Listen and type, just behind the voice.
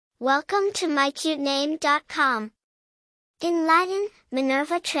Welcome to mycutename.com. In Latin,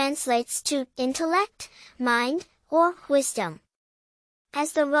 Minerva translates to intellect, mind, or wisdom.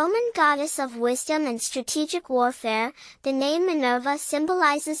 As the Roman goddess of wisdom and strategic warfare, the name Minerva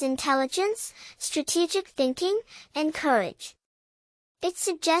symbolizes intelligence, strategic thinking, and courage. It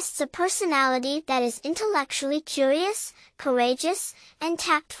suggests a personality that is intellectually curious, courageous, and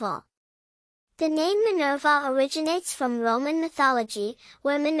tactful. The name Minerva originates from Roman mythology,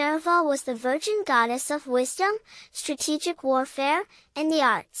 where Minerva was the virgin goddess of wisdom, strategic warfare, and the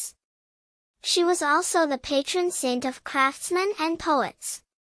arts. She was also the patron saint of craftsmen and poets.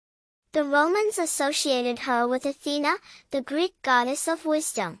 The Romans associated her with Athena, the Greek goddess of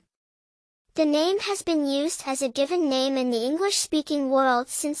wisdom. The name has been used as a given name in the English-speaking world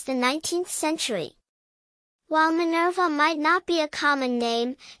since the 19th century. While Minerva might not be a common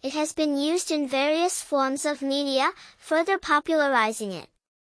name, it has been used in various forms of media, further popularizing it.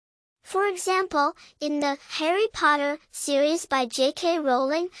 For example, in the Harry Potter series by J.K.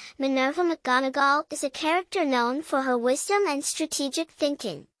 Rowling, Minerva McGonagall is a character known for her wisdom and strategic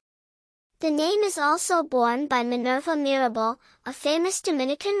thinking. The name is also borne by Minerva Mirabal, a famous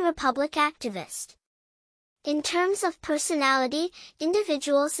Dominican Republic activist. In terms of personality,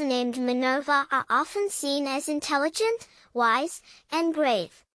 individuals named Minerva are often seen as intelligent, wise, and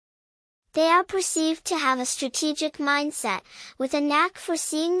brave. They are perceived to have a strategic mindset, with a knack for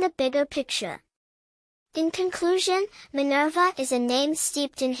seeing the bigger picture. In conclusion, Minerva is a name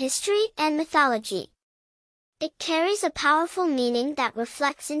steeped in history and mythology. It carries a powerful meaning that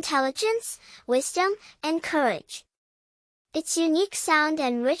reflects intelligence, wisdom, and courage. Its unique sound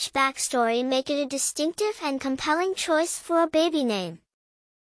and rich backstory make it a distinctive and compelling choice for a baby name.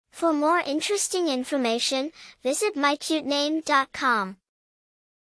 For more interesting information, visit mycutename.com.